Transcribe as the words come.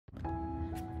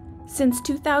Since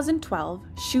 2012,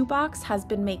 SHOEBOX has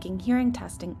been making hearing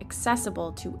testing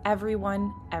accessible to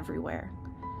everyone, everywhere.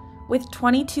 With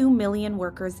 22 million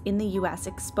workers in the US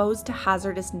exposed to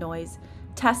hazardous noise,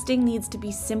 testing needs to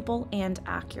be simple and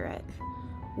accurate.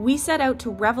 We set out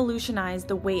to revolutionize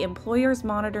the way employers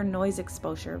monitor noise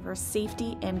exposure for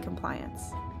safety and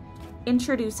compliance.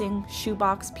 Introducing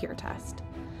SHOEBOX PureTest.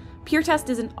 PureTest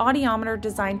is an audiometer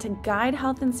designed to guide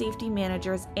health and safety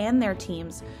managers and their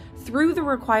teams through the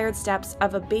required steps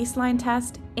of a baseline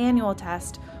test, annual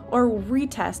test, or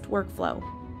retest workflow.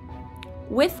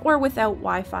 With or without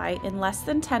Wi-Fi, in less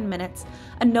than 10 minutes,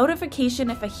 a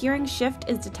notification if a hearing shift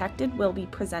is detected will be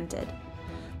presented.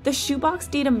 The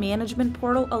SHOEBOX Data Management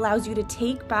Portal allows you to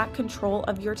take back control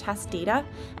of your test data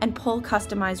and pull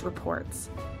customized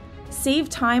reports. Save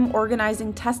time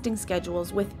organizing testing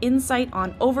schedules with insight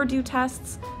on overdue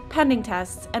tests, pending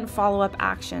tests, and follow-up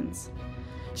actions.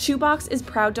 SHOEBOX is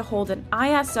proud to hold an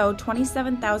ISO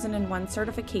 27001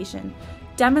 certification,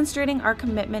 demonstrating our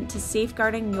commitment to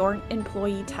safeguarding your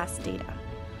employee test data.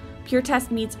 PureTest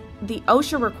meets the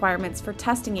OSHA requirements for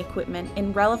testing equipment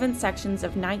in relevant sections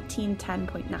of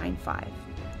 1910.95.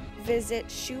 Visit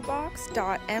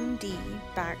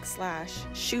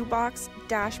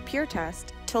shoebox.md/shoebox-puretest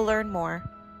to learn more.